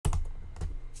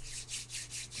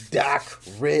Doc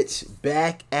Rich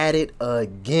back at it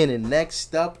again. And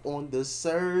next up on the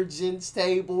surgeon's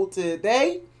table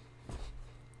today,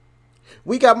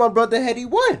 we got my brother Headie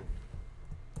 1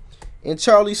 and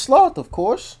Charlie Sloth, of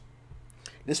course.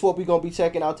 This is what we're going to be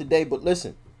checking out today. But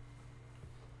listen,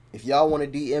 if y'all want to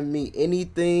DM me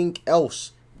anything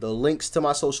else, the links to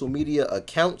my social media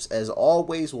accounts, as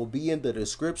always, will be in the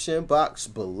description box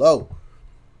below.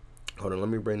 Hold on, let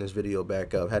me bring this video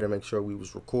back up. Had to make sure we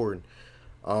was recording.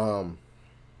 Let's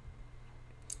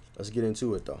get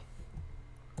into it, though.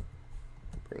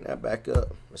 Bring that back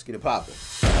up. Let's get it popping.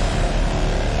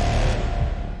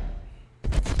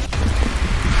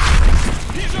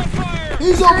 He's on fire!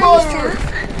 He's on fire!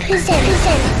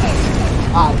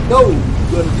 I know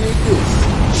you're gonna dig this.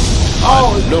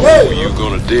 Oh, I know yeah. you're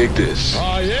gonna dig this.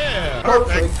 Oh, yeah!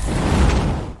 Perfect.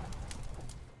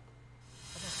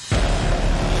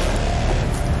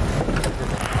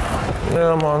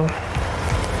 Yeah, man.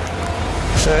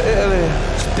 Yeah, Italy,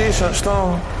 it's decent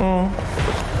still.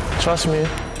 Trust me.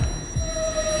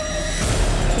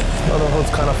 All the hood's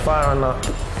kind of fire and that.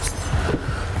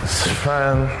 It's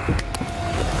fine.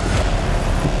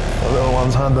 The little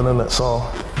one's handling it, so.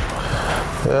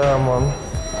 Yeah, man.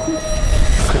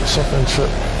 Quick shopping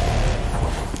trip.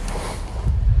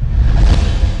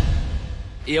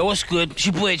 Yeah, what's good? It's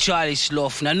your boy Charlie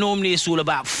Sloth. Now, normally it's all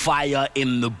about fire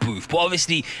in the booth, but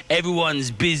obviously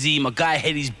everyone's busy. My guy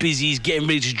Headie's busy. He's getting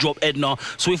ready to drop Edna.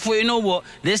 So we thought, you know what?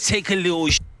 Let's take a little.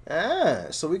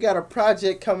 So we got a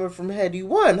project coming from Headie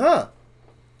 1, huh?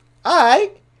 All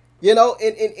right. You know,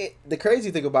 and the crazy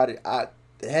thing about it,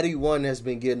 Headie 1 has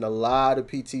been getting a lot of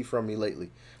PT from me lately.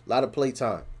 A lot of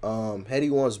playtime.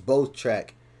 Headie 1's Both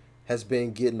track has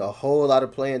been getting a whole lot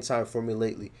of playing time for me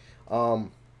lately.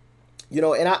 You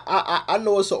know, and I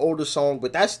know it's an older song,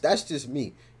 but that's just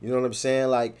me. You know what I'm saying?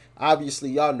 Like, obviously,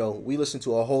 y'all know we listen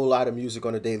to a whole lot of music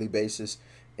on a daily basis,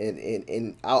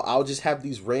 and I'll just have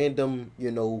these random,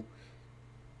 you know,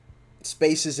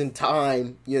 spaces in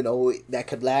time, you know, that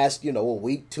could last, you know, a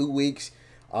week, 2 weeks,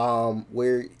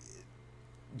 where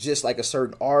just like a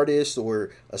certain artist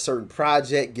or a certain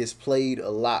project gets played a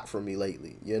lot for me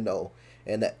lately, you know,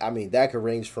 and I mean that could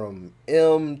range from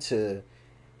M to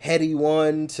Headie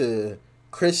 1 to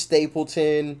Chris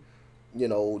Stapleton, you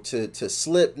know, to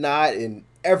Slipknot and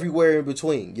everywhere in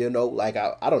between, you know, like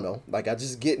I don't know, like I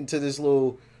just get into this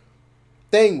little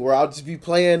thing where I'll just be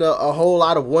playing a whole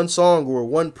lot of one song or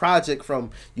one project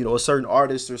from, you know, a certain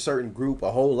artist or certain group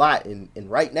a whole lot,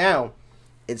 and right now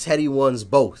it's Headie 1's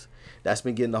Both that's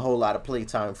been getting a whole lot of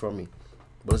playtime from me.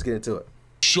 But let's get into it.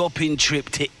 Shopping trip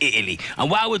to Italy. And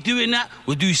while we're doing that,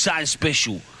 we'll do something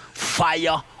special.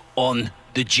 Fire on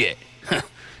the jet.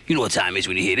 You know what time it is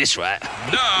when you hear this, right? Now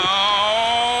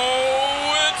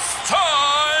it's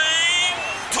time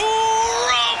to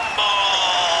rumble!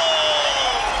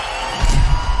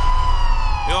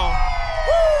 Yo.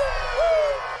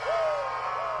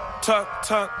 Tuck,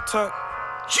 tuck, tuck.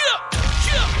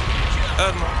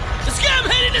 Edna. Let's go,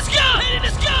 Headie, let's go!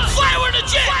 Let's go! Fire on the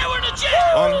jet! Fire on the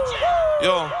jet!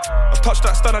 Yo, I touched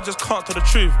that stand, I just can't tell the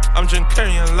truth. I'm Jim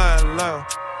Carrey and lie.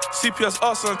 CPS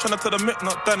Arsenal, trying to tell the Mick,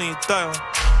 not Danny, dial.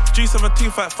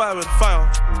 G17 fight fire with fire.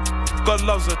 God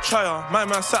loves a trial. My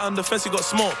man sat on the fence, he got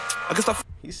smoked. I guess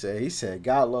He said,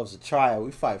 God loves a trial.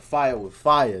 We fight fire with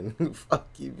fire. Fuck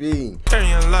you mean? Carry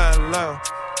and lie.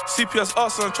 CPS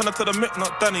Arsenal, trying to tell the Mick,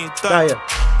 not Danny, dial.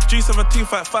 G17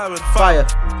 fight fire with fire.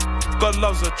 God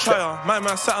loves a trial. My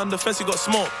man sat on the fence, he got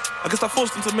smoked. I guess I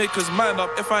forced him to make his mind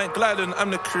up. If I ain't gliding, I'm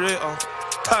the creator.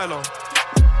 Tyler.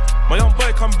 My young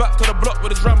boy come back to the block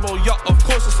with his Rambo yacht. Of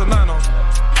course it's a 9-0.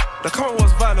 The comment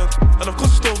was violent, and of course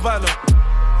it's still violent.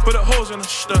 Put it holes in the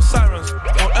sirens.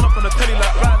 Won't end up on the telly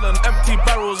like Ryland. Empty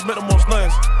barrels make the most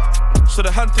noise. So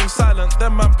the hunting's silent.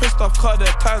 Them man pissed off, cut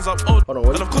their ties up. Hold on,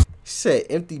 what? And of course He said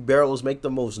empty barrels make the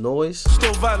most noise.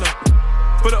 Still violent.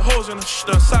 Put it holes in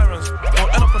the sirens.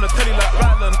 Won't end up on the telly like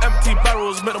Ryland. Empty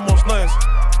barrels make the most noise.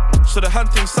 So the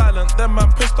hunting's silent. Them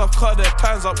man pissed off, cut their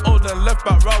ties up. Oh, then left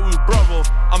back Raul, bravo.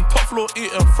 I'm top floor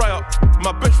eating fry up.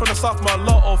 My bitch from the south, my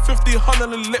lotto. 50,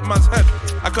 100 and lit man's head.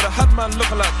 I could've had man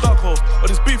looking like Darko. But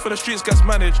this beef in the streets gets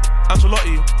managed.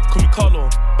 Angelotti, call me Carlo.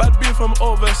 Bad beef from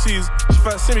overseas. She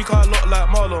fancy me car look like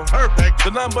Marlo. Perfect.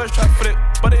 The 9 boys try flip,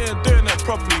 but they ain't doing it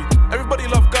properly. Everybody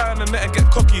love guy in the net and get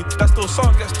cocky. That still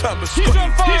song gets turned, but Scotty.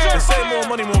 They say more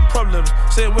money, more problems.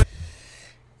 Say when.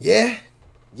 Yeah.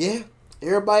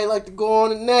 Everybody like to go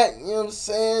on the net, you know what I'm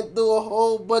saying? Do a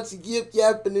whole bunch of yip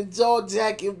yapping and jaw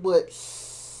jacking, but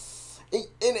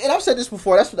and I've said this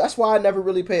before. That's why I never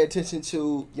really pay attention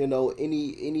to, you know,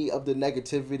 any of the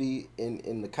negativity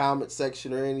in the comment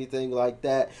section or anything like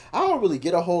that. I don't really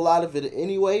get a whole lot of it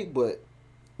anyway, but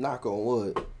knock on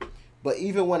wood. But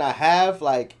even when I have,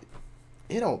 like,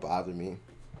 it don't bother me.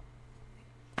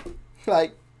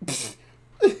 Like,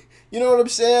 you know what I'm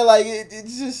saying? Like,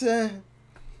 it's just,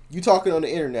 you talking on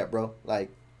the internet, bro. Like,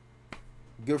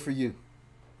 good for you.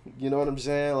 You know what I'm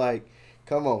saying? Like,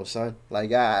 come on, son. Like,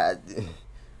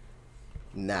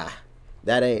 nah.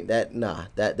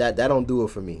 That don't do it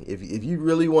for me. If you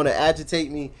really want to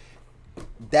agitate me,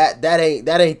 that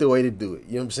ain't the way to do it.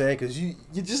 You know what I'm saying? Because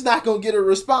you're just not gonna get a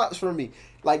response from me.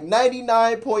 Like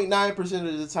 99.9%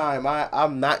 of the time,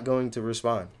 I'm not going to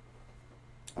respond.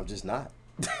 I'm just not.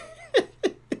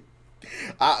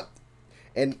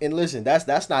 And listen,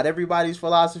 that's not everybody's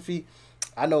philosophy.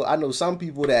 I know some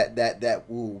people that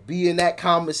will be in that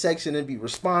comment section and be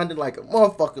responding like a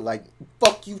motherfucker, like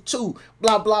fuck you too,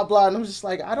 blah blah blah. And I'm just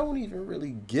like, I don't even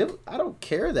really I don't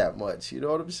care that much. You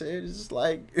know what I'm saying? It's just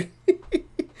like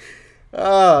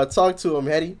talk to him,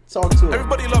 Headie. Talk to him.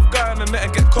 Everybody love guy on the net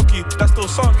and get cocky. That still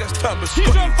song gets turned, but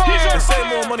Scotty. They say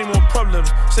more money, more problems.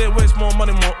 Say waste more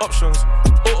money, more options.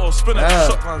 Auto, spinner,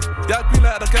 shotguns. Yeah, I'd be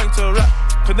like the gang to rap.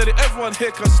 Cause nearly everyone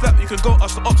here can slap. You can go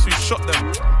ask the ops who shot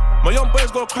them. My young boys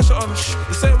go crash it on the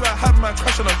same way I had man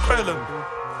crashing on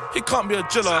Kralin. He can't be a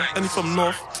jiller, and he's from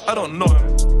North. I don't know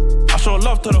him. I show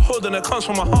love to the hood and it comes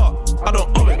from my heart. I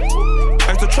don't owe it.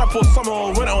 I used to trap all summer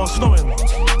or winter or snowing.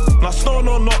 Now snowing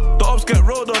or not, the ops get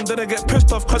rolled on, then they get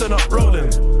pissed off cause they're not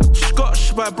rolling.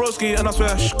 Scotch by Broski and I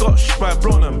swear Scotch by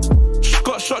Bronham.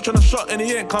 Scott shot trying to shot and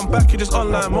he ain't come back, he just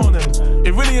online moaning.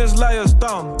 It really is liars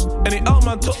down, and the out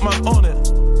man took man on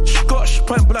it. Scotch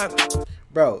point blank.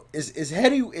 Bro, is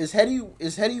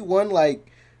Headie one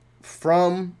like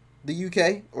from the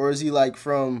UK, or is he like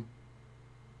from?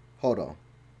 Hold on,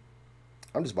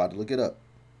 I'm just about to look it up.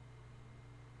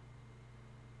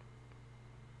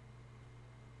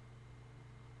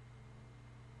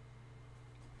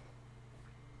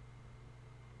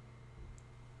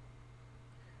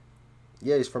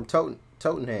 Yeah, he's from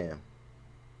Tottenham,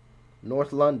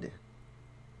 North London.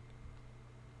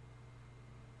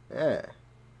 Yeah.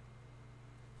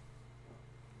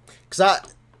 Cause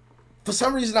for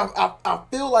some reason I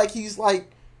feel like he's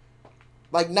like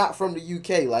not from the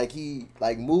UK, like he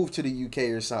like moved to the UK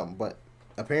or something. But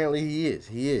apparently he is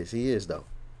though.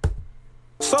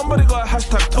 Somebody got a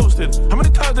hashtag toasted. How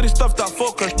many times did he stuff that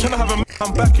focus? Trying to have a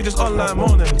come back, he just online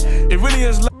moaning. It really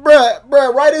is.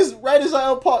 Bruh, right as I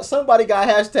unpause, somebody got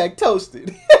hashtag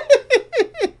toasted.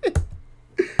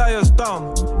 Liars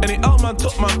down, and the out man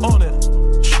took man on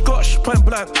it. Scotch point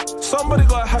blank. Somebody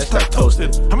got a hashtag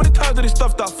toasted. How many times did he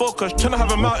stuff that focus? Trying to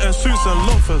have him out in suits and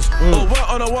loafers. Or went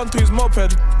on a 1-2's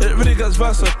moped. It really gets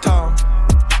versatile.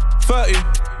 30.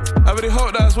 I really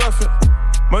hope that's worth it.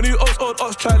 My new old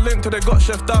ops tried link till they got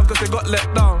chef down cause they got let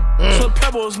down. Sold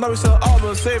pebbles, now we sell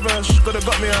albums, saving could have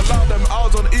got me allowed them. I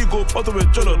was on Eagle, potted with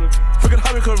Jordan. Figured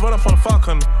how we could run up on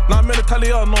Falcon. Now I'm in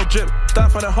Italian, no drip.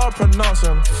 That find it hard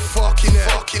pronouncing. Fucking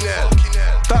hell.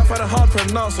 That find it hard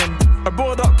pronouncing. I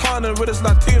brought up town with this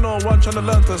Latino one trying to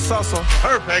learn to salsa.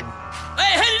 Perfect.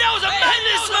 Hey, Headie, that was a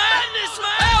madness, man.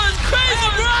 That was crazy,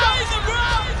 bro.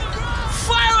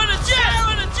 Fire on the jet.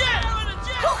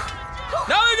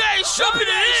 Now we got shopping it.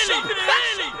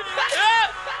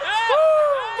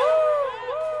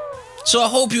 So I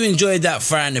hope you enjoyed that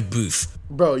fire in the booth.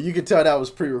 Bro, you can tell that was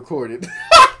pre-recorded.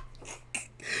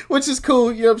 Which is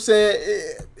cool, you know what I'm saying?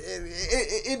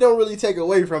 It don't really take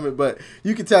away from it, but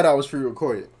you can tell that was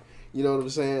pre-recorded. You know what I'm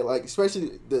saying? Like,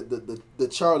 especially the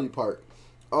Charlie part.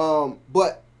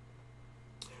 But,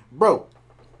 bro,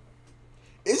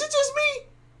 is it just me?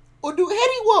 Or do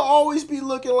Headie will always be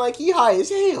looking like he high as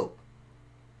hell?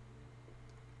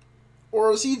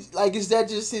 Or is he, like, is that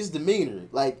just his demeanor?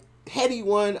 Like, Headie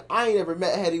one, I ain't ever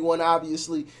met Headie one,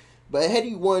 obviously. But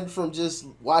Headie one from just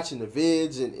watching the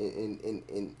vids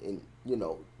and you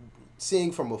know,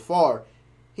 seeing from afar,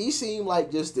 he seemed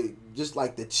like just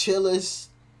like the chillest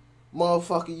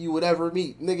motherfucker you would ever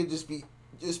meet. Nigga just be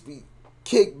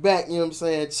kicked back, you know what I'm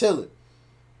saying, chilling.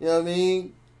 You know what I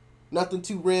mean? Nothing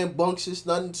too rambunctious,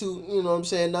 nothing too, you know what I'm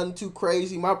saying, nothing too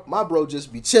crazy. My bro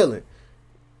just be chilling.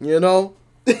 You know?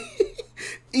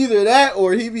 Either that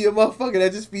or he be a motherfucker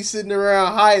that just be sitting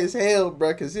around high as hell,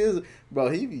 bro. Cause he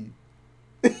be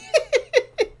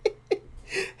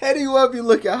Headie will be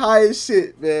looking high as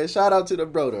shit, man. Shout out to the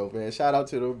bro though, man. Shout out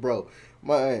to the bro.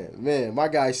 My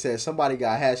guy said somebody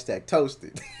got hashtag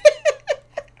toasted.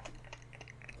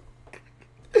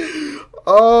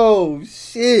 Oh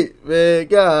shit, man.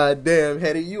 God damn,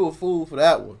 Headie, you a fool for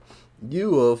that one.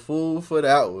 You a fool for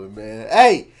that one, man.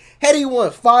 Hey, Headie One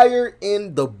Fire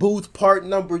in the Booth part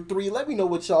number 3. Let me know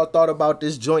what y'all thought about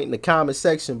this joint in the comment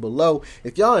section below.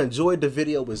 If y'all enjoyed the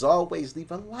video, as always, leave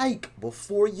a like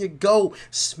before you go.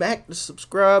 Smack the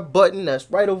subscribe button. That's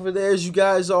right over there, as you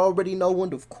guys already know.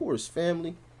 And of course,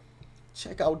 family,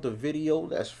 check out the video.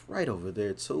 That's right over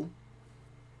there too.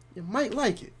 You might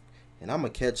like it. And I'm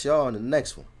going to catch y'all in the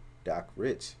next one. Doc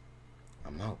Rich,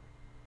 I'm out.